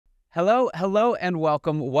Hello, and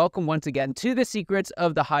welcome. Welcome once again to the Secrets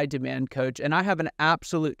of the High Demand Coach. And I have an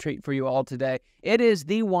absolute treat for you all today. It is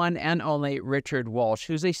the one and only Richard Walsh,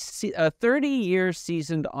 who's a 30-year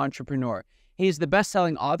seasoned entrepreneur. He's the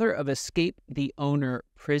best-selling author of Escape the Owner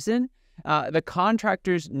Prison, The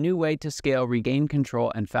Contractor's New Way to Scale, Regain Control,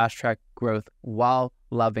 and Fast-Track Growth While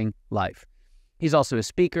Loving Life. He's also a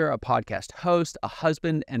speaker, a podcast host, a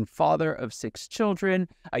husband and father of 6 children,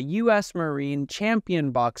 a U.S. Marine, champion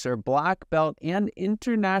boxer, black belt, and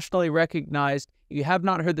internationally recognized, you have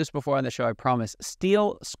not heard this before on the show, I promise,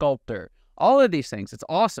 steel sculptor. All of these things. It's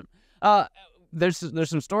awesome. There's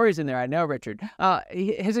some stories in there, I know, Richard.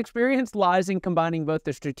 His experience lies in combining both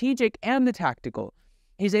the strategic and the tactical.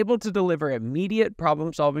 He's able to deliver immediate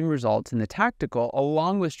problem-solving results in the tactical,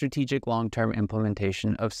 along with strategic long-term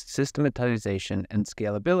implementation of systematization and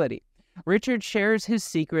scalability. Richard shares his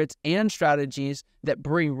secrets and strategies that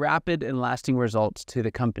bring rapid and lasting results to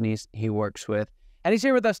the companies he works with. And he's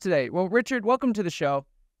here with us today. Well, Richard, welcome to the show.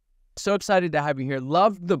 So excited to have you here.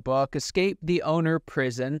 Loved the book, Escape the Owner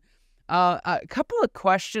Prison. A couple of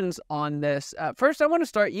questions on this. First, I want to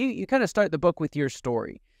start, you kind of start the book with your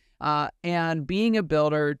story. And being a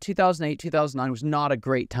builder, 2008, 2009 was not a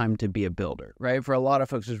great time to be a builder, right? For a lot of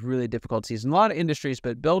folks, it was really difficult season. A lot of industries,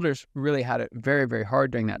 but builders really had it very, very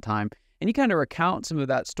hard during that time. And you kind of recount some of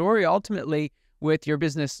that story ultimately with your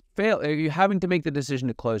business you having to make the decision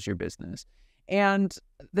to close your business. And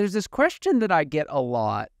there's this question that I get a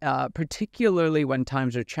lot, particularly when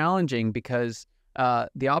times are challenging, because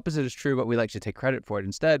the opposite is true, but we like to take credit for it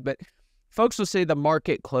instead. But folks will say the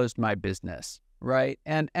market closed my business. Right.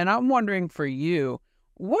 And I'm wondering for you,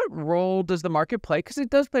 what role does the market play? Because it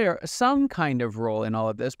does play some kind of role in all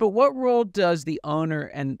of this. But what role does the owner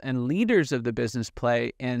and leaders of the business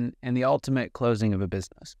play in the ultimate closing of a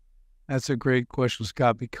business? That's a great question,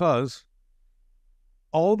 Scott, because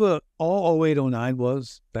all 0809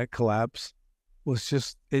 was, that collapse was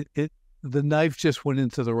just, the knife just went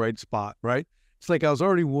into the right spot, right? It's like I was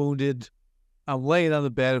already wounded. I'm laying on the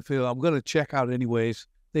battlefield. I'm going to check out anyways.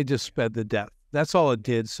 They just sped the death. That's all it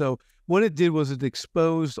did. So what it did was it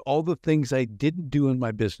exposed all the things I didn't do in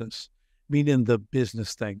my business, meaning the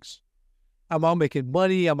business things. I'm out making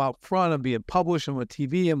money. I'm out front. I'm being published. I'm on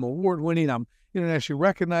TV. I'm award-winning. I'm internationally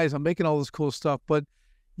recognized. I'm making all this cool stuff. But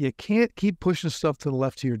you can't keep pushing stuff to the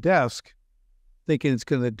left of your desk thinking it's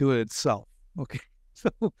going to do it itself. Okay.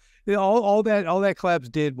 So all that collapse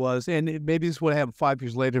did was, and maybe this would happen 5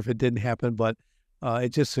 years later if it didn't happen, but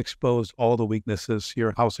it just exposed all the weaknesses,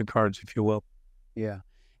 your house of cards, if you will. Yeah.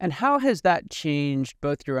 And how has that changed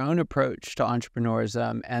both your own approach to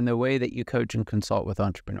entrepreneurism and the way that you coach and consult with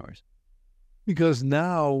entrepreneurs? Because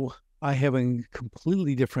now I have a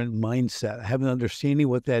completely different mindset. I have an understanding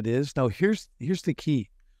what that is. Now, here's the key.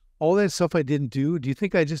 All that stuff I didn't do you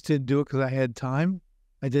think I just didn't do it because I had time?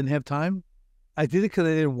 I didn't have time? I did it because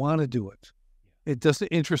I didn't want to do it. It doesn't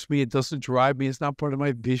interest me. It doesn't drive me. It's not part of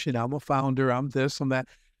my vision. I'm a founder. I'm this, I'm that.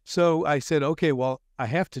 So I said, okay, well, I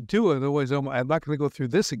have to do it. Otherwise, I'm not going to go through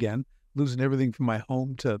this again, losing everything from my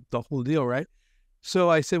home to the whole deal, right? So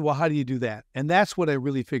I said, well, how do you do that? And that's what I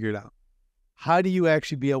really figured out. How do you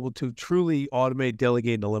actually be able to truly automate,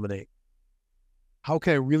 delegate, and eliminate? How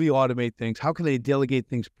can I really automate things? How can I delegate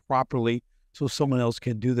things properly so someone else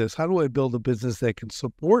can do this? How do I build a business that can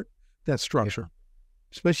support that structure,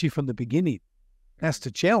 especially from the beginning? That's the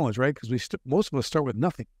challenge, right? Because most of us start with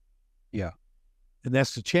nothing. Yeah. And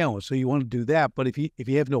that's the challenge. So you want to do that. But if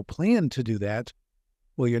you have no plan to do that,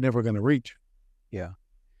 well, you're never going to reach. Yeah.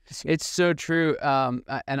 It's so true. And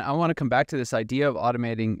I want to come back to this idea of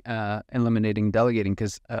automating, eliminating, delegating,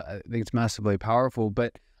 because I think it's massively powerful.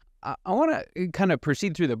 But I want to kind of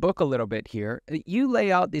proceed through the book a little bit here. You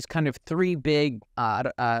lay out these kind of 3 big,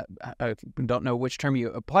 I don't know which term you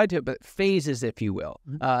applied to it, but phases, if you will,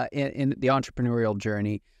 in the entrepreneurial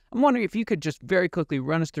journey. I'm wondering if you could just very quickly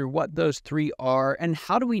run us through what those 3 are and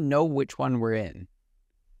how do we know which one we're in?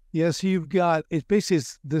 Yes, it's basically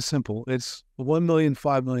this simple. It's 1 million,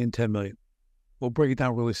 5 million, 10 million. We'll break it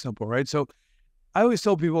down really simple, right? So I always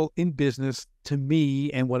tell people in business, to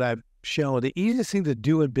me, and what I've shown, the easiest thing to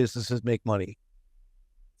do in business is make money.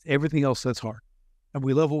 Everything else, that's hard. And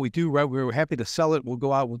we love what we do, right? We're happy to sell it. We'll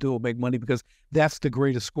go out, we'll do it, we'll make money because that's the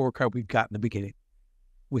greatest scorecard we've got in the beginning.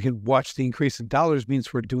 We can watch the increase in dollars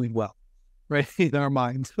means we're doing well, right? In our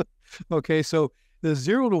minds. Okay, so the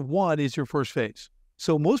 0 to 1 is your first phase.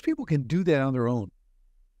 So most people can do that on their own,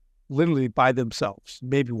 literally by themselves,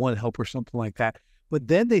 maybe one helper or something like that. But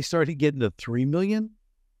then they start getting to 3 million,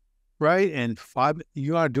 right? And 5,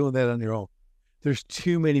 you aren't doing that on your own. There's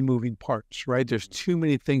too many moving parts, right? There's too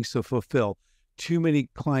many things to fulfill, too many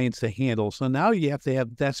clients to handle. So now you have to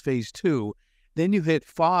have, that's phase 2. Then you hit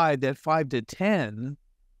 5, that 5 to 10,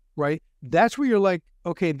 right? That's where you're like,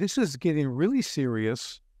 okay, this is getting really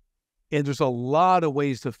serious. And there's a lot of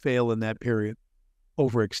ways to fail in that period.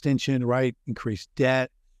 Overextension, right? Increased debt.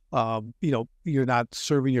 You're not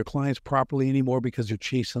serving your clients properly anymore because you're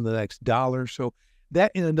chasing the next dollar. So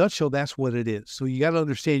that, in a nutshell, that's what it is. So you got to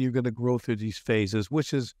understand you're going to grow through these phases,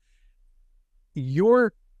 which is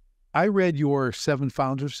I read your 7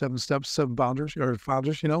 founders, 7 steps, 7 founders,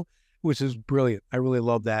 which is brilliant. I really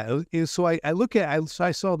love that. So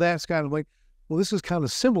I saw that, it's kind of like, well, this is kind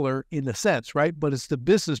of similar in a sense, right? But it's the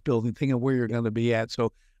business building thing and where you're going to be at.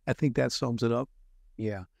 So I think that sums it up.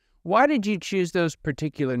 Yeah. Why did you choose those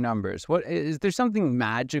particular numbers? What is there something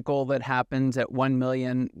magical that happens at $1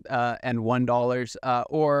 million and $1,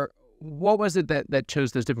 or what was it that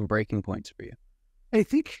chose those different breaking points for you? I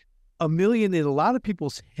think $1 million in a lot of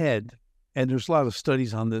people's head, and there's a lot of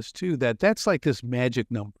studies on this too, that's like this magic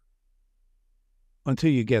number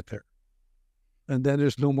until you get there. And then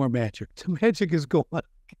there's no more magic. The magic is gone.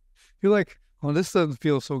 You're like, oh, this doesn't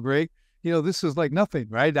feel so great. This is like nothing,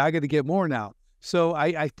 right? I got to get more now. So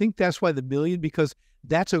I think that's why the $1 million, because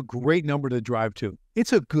that's a great number to drive to.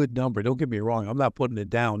 It's a good number. Don't get me wrong. I'm not putting it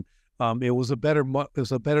down. It was a better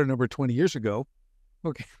number 20 years ago.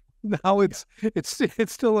 Okay. Now it's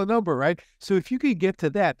still a number, right? So if you can get to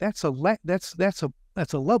that, that's a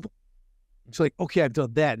level. It's like, okay, I've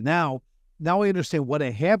done that. Now I understand what I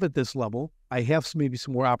have at this level. I have maybe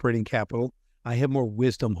some more operating capital. I have more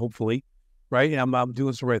wisdom, hopefully, right? And I'm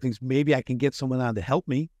doing some right things. Maybe I can get someone on to help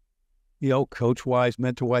me, coach-wise,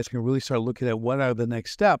 mentor-wise, can really start looking at what are the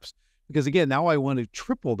next steps. Because again, now I want to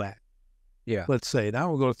triple that. Yeah. Let's say now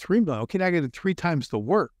we'll go to 3 million. Okay, now I get it 3 times the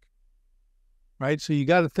work, right? So you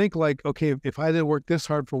got to think like, okay, if I didn't work this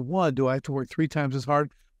hard for 1, do I have to work 3 times as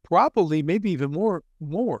hard? Probably, maybe even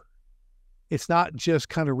more. It's not just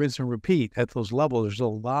kind of rinse and repeat at those levels. There's a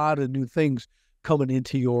lot of new things coming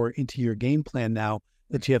into your game plan now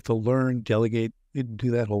that you have to learn, delegate, and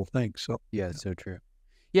do that whole thing. So yeah, it's so true.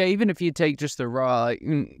 Yeah, even if you take just the raw,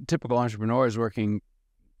 typical entrepreneurs working,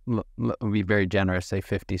 we'll be very generous, say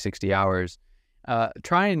 50, 60 hours.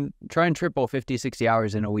 Try and triple 50, 60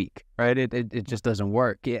 hours in a week, right? It just doesn't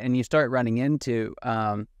work. And you start running into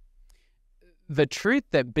the truth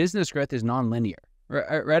that business growth is nonlinear.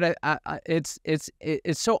 Right? It's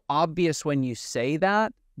so obvious when you say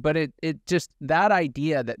that, but it just, that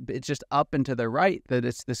idea that it's just up and to the right, that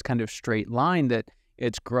it's this kind of straight line, that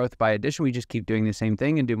it's growth by addition. We just keep doing the same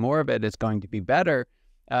thing and do more of it. It's going to be better.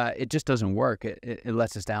 It just doesn't work. It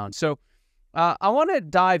lets us down. So I want to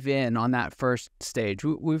dive in on that first stage.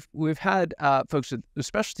 We've had folks with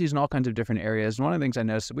specialties in all kinds of different areas. And one of the things I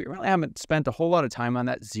noticed, we really haven't spent a whole lot of time on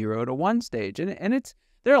that 0 to 1 stage. And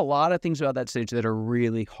there are a lot of things about that stage that are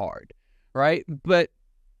really hard, right? But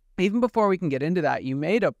even before we can get into that, you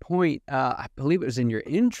made a point, I believe it was in your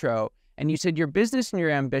intro, and you said your business and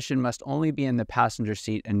your ambition must only be in the passenger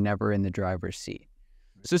seat and never in the driver's seat.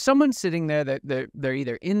 So someone's sitting there, that they're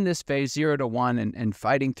either in this phase 0 to 1 and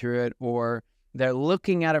fighting through it, or they're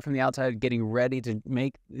looking at it from the outside, getting ready to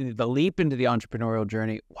make the leap into the entrepreneurial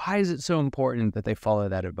journey. Why is it so important that they follow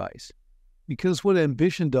that advice? Because what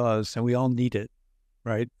ambition does, and we all need it,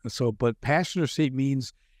 right? So, but passenger seat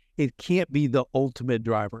means it can't be the ultimate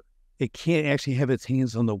driver. It can't actually have its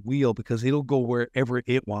hands on the wheel because it'll go wherever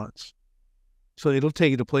it wants. So it'll take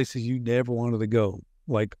you to places you never wanted to go,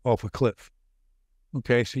 like off a cliff.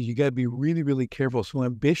 Okay, so you got to be really, really careful. So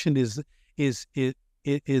ambition is a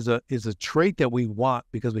trait that we want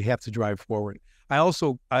because we have to drive forward. I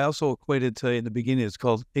also equated to, in the beginning, it's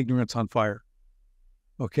called ignorance on fire.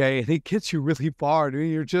 Okay, and it gets you really far. I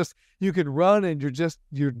mean, you can run and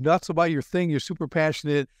you're nuts about your thing. You're super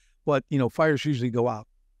passionate, but fires usually go out,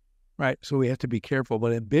 right? So we have to be careful.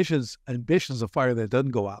 But ambition's a fire that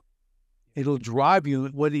doesn't go out. It'll drive you.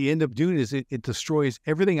 What you end up doing is it destroys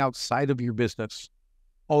everything outside of your business,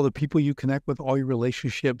 all the people you connect with, all your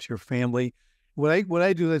relationships, your family. What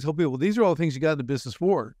I do is I tell people, these are all the things you got in the business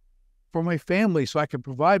for my family, so I can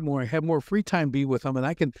provide more, I have more free time, be with them, and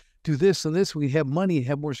I can do this and this. We have money,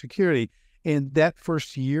 have more security. And that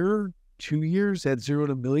first year, 2 years, at 0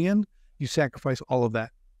 to 1 million, you sacrifice all of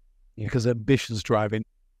that because ambition's driving.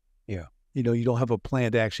 Yeah. You don't have a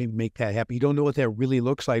plan to actually make that happen. You don't know what that really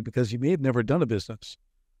looks like because you may have never done a business.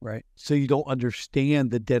 Right. So you don't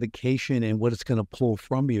understand the dedication and what it's going to pull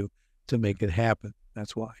from you to make it happen.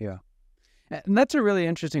 That's why. Yeah. And that's a really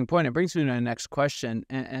interesting point. It brings me to my next question,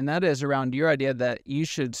 and that is around your idea that you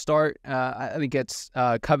should start. I think it's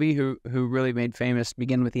Covey who really made famous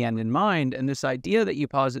 "Begin with the end in mind," and this idea that you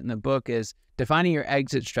posit in the book is defining your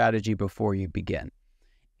exit strategy before you begin.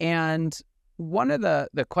 And one of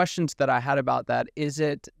the questions that I had about that is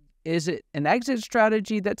it an exit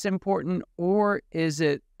strategy that's important, or is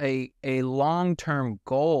it a long-term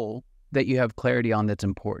goal that you have clarity on that's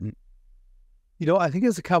important? I think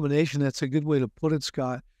it's a combination. That's a good way to put it,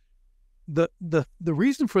 Scott. The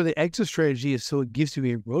reason for the exit strategy is so it gives you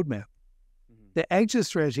a roadmap. The exit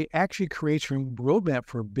strategy actually creates your roadmap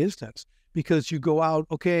for business, because you go out,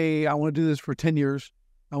 okay, I want to do this for 10 years.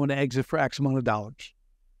 I want to exit for X amount of dollars.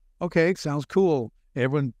 Okay, sounds cool.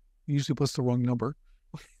 Everyone usually puts the wrong number.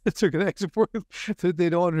 They're going to exit for it. So they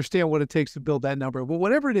don't understand what it takes to build that number. But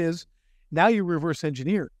whatever it is, now you reverse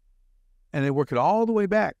engineer. And they work it all the way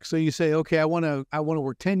back. So you say, okay, I want to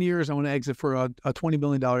work 10 years. I want to exit for a $20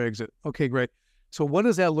 million exit. Okay, great. So what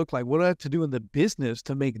does that look like? What do I have to do in the business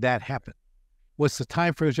to make that happen? What's the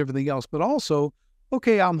time frames, everything else? But also,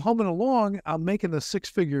 okay, I'm humming along. I'm making a 6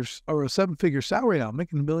 figures or a 7-figure salary now. I'm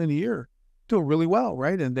making $1 million a year. Doing really well,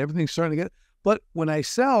 right? And everything's starting to get, but when I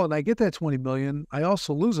sell and I get that 20 million, I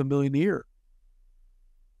also lose $1 million a year,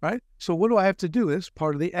 right? So what do I have to do? It's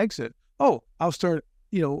part of the exit. Oh, I'll start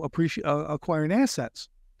acquiring assets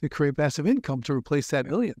to create passive income to replace that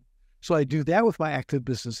million. So I do that with my active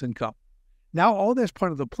business income. Now, all that's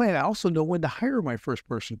part of the plan. I also know when to hire my first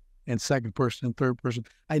person and second person and third person.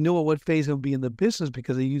 I know at what phase I'll be in the business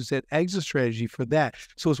because I use that exit strategy for that.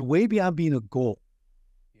 So it's way beyond being a goal.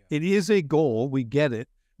 Yeah. It is a goal. We get it.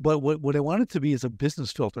 But what I want it to be is a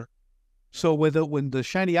business filter. So when the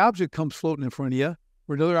shiny object comes floating in front of you,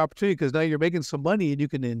 for another opportunity, because now you're making some money and you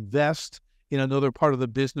can invest in another part of the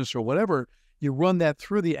business or whatever, you run that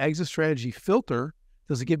through the exit strategy filter.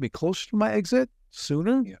 Does it get me closer to my exit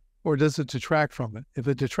sooner? Yeah. Or does it detract from it? If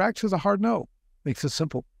it detracts, it's a hard no. Makes it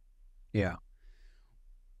simple. Yeah.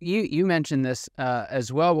 You mentioned this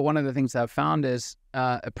as well, but one of the things I've found is,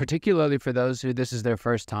 particularly for those who this is their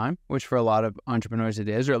first time, which for a lot of entrepreneurs it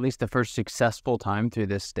is, or at least the first successful time through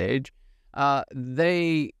this stage,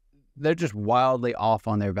 they're just wildly off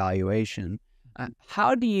on their valuation.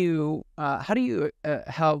 How do you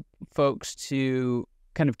help folks to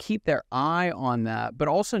kind of keep their eye on that, but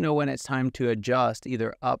also know when it's time to adjust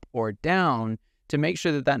either up or down to make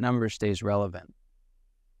sure that that number stays relevant?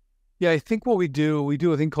 Yeah, I think what we do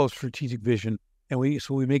a thing called strategic vision, and we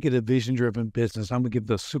make it a vision-driven business. I'm gonna give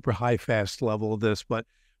the super high, fast level of this, but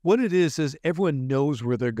what it is everyone knows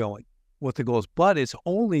where they're going, what the goal is, but it's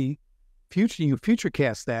only you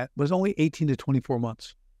futurecast that, but it's only 18 to 24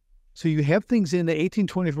 months. So you have things in the 18,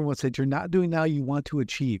 24 months that you're not doing now you want to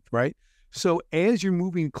achieve, right? So as you're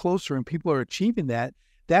moving closer and people are achieving that,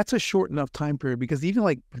 that's a short enough time period, because even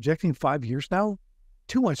like projecting 5 years now,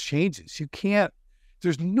 too much changes.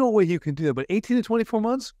 There's no way you can do that. But 18 to 24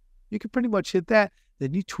 months, you can pretty much hit that.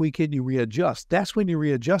 Then you tweak it and you readjust. That's when you're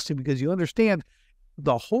readjusting, because you understand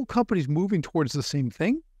the whole company's moving towards the same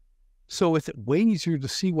thing. So it's way easier to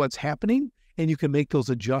see what's happening, and you can make those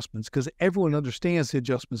adjustments because everyone understands the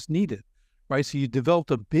adjustments needed, right? So you developed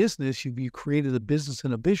a business, you created a business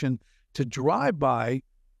and a vision to drive by.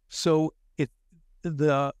 So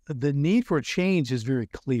the need for change is very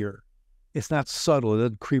clear. It's not subtle. It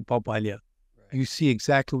doesn't creep up on you. Right. You see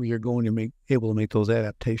exactly where you're going. You're able to make those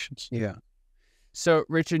adaptations. Yeah. So,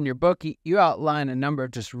 Richard, in your book, you outline a number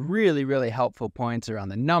of just really, really helpful points around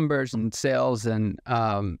the numbers and sales, and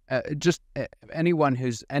just anyone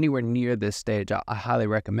who's anywhere near this stage, I highly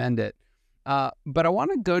recommend it. But I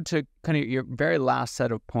want to go to kind of your very last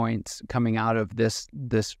set of points coming out of this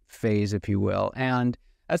phase, if you will, and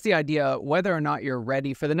that's the idea whether or not you're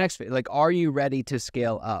ready for the next phase. Like, are you ready to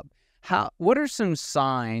scale up? What are some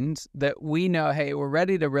signs that we know, hey, we're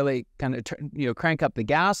ready to really kind of crank up the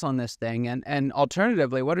gas on this thing? And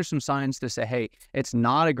alternatively, what are some signs to say, hey, it's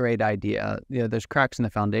not a great idea? There's cracks in the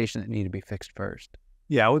foundation that need to be fixed first.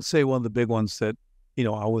 Yeah, I would say one of the big ones that,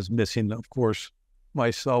 I was missing, of course,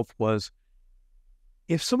 myself, was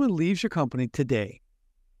if someone leaves your company today,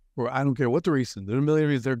 or I don't care what the reason, they're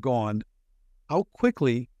millionaires, they're gone, how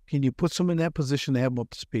quickly can you put someone in that position to have them up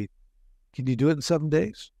to speed? Can you do it in 7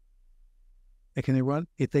 days? And can they run?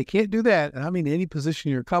 If they can't do that, and I mean any position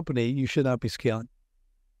in your company, you should not be scaling.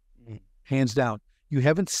 Hands down. You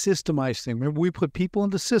haven't systemized things. Remember, we put people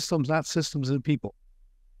into systems, not systems into people.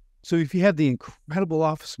 So if you have the incredible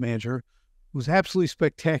office manager who's absolutely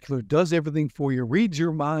spectacular, does everything for you, reads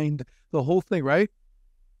your mind, the whole thing, right?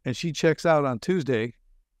 And she checks out on Tuesday,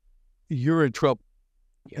 you're in trouble,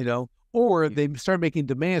 Or they start making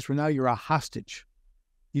demands where now you're a hostage.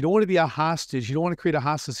 You don't want to be a hostage. You don't want to create a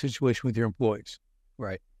hostage situation with your employees.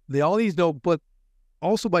 Right. They all need to know, but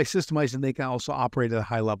also by systemizing, they can also operate at a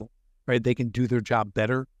high level, right? They can do their job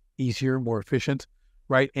better, easier, more efficient,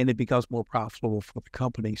 right? And it becomes more profitable for the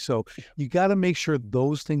company. So you got to make sure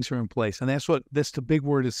those things are in place. And that's the big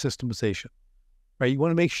word is systemization, right? You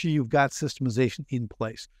want to make sure you've got systemization in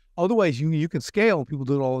place. Otherwise, you can scale. People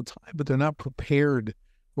do it all the time, but they're not prepared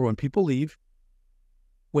for when people leave,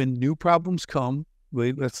 when new problems come.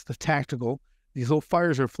 That's the tactical. These little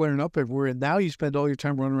fires are flaring up everywhere, and now you spend all your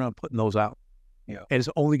time running around putting those out. Yeah. And it's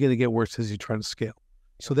only going to get worse as you try to scale.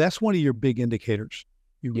 So that's one of your big indicators.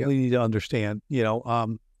 You really need to understand,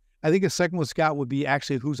 I think a second one, Scott, would be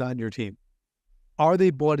actually who's on your team. Are they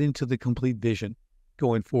bought into the complete vision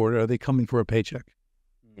going forward? Are they coming for a paycheck?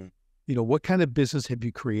 Mm-hmm. What kind of business have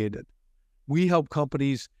you created? We help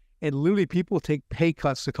companies, and literally people take pay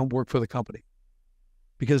cuts to come work for the company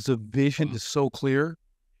because the vision is so clear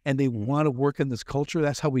and they want to work in this culture.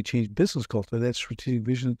 That's how we change business culture. That strategic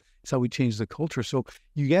vision is how we change the culture. So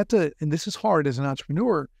you get to, and this is hard as an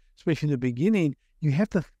entrepreneur, especially in the beginning, you have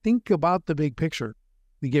to think about the big picture.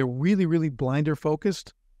 We get really, really blinder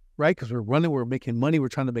focused, right? Because we're making money. We're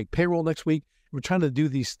trying to make payroll next week. We're trying to do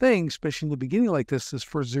these things, especially in the beginning like this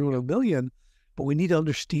first 0 to a million, but we need to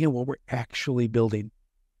understand what we're actually building.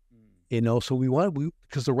 So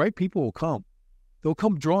because the right people will come. They'll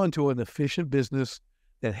come drawn to an efficient business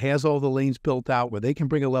that has all the lanes built out where they can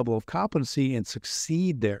bring a level of competency and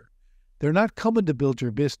succeed there. They're not coming to build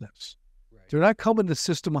your business. Right. They're not coming to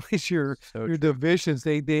systemize your divisions.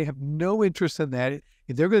 They have no interest in that.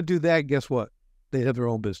 If they're going to do that, guess what? They have their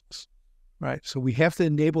own business, right? So we have to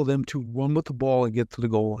enable them to run with the ball and get to the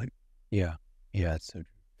goal line. Yeah, it's so true.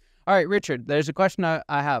 All right, Richard, there's a question I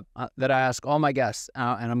have that I ask all my guests,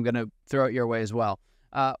 and I'm going to throw it your way as well.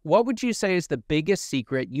 What would you say is the biggest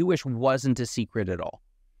secret you wish wasn't a secret at all?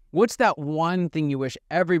 What's that one thing you wish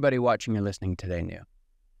everybody watching or listening today knew?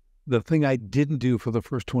 The thing I didn't do for the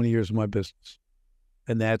first 20 years of my business,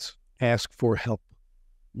 and that's ask for help.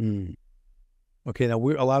 Okay, now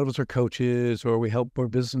a lot of us are coaches or we're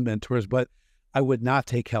business mentors, but I would not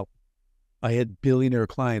take help. I had billionaire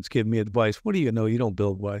clients give me advice. What do you know? You don't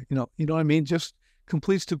build what? You know what I mean? Just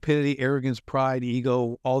complete stupidity, arrogance, pride,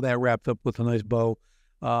 ego, all that wrapped up with a nice bow.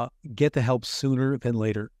 Get the help sooner than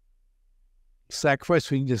later. Sacrifice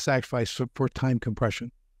what you need to sacrifice for time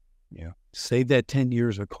compression. Yeah. Save that 10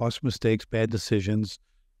 years of cost mistakes, bad decisions,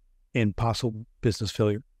 and possible business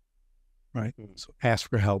failure. Right? So ask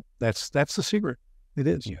for help. That's the secret. It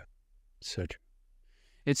is. Yeah. So true.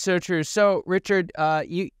 It's so true. So, Richard,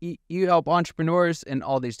 you help entrepreneurs in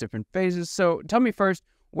all these different phases. So tell me first,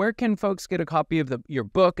 where can folks get a copy of your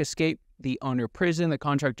book, Escape the Owner Prison, the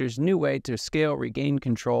Contractor's New Way to Scale, Regain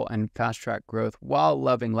Control, and Fast-Track Growth While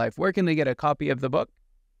Loving Life? Where can they get a copy of the book?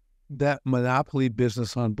 That monopoly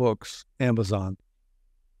business on books, Amazon.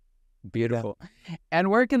 Beautiful. Yeah.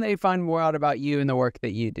 And where can they find more out about you and the work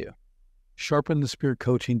that you do?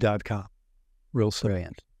 SharpenTheSpearCoaching.com. Real simple.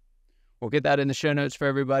 Brilliant. We'll get that in the show notes for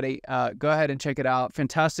everybody. Go ahead and check it out.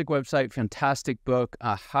 Fantastic website, fantastic book.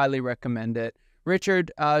 I highly recommend it.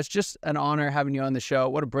 Richard, it's just an honor having you on the show.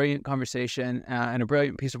 What a brilliant conversation and a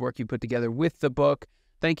brilliant piece of work you put together with the book.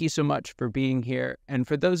 Thank you so much for being here. And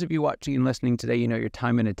for those of you watching and listening today, your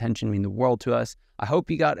time and attention mean the world to us. I hope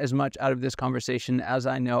you got as much out of this conversation as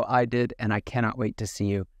I know I did, and I cannot wait to see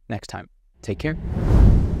you next time. Take care.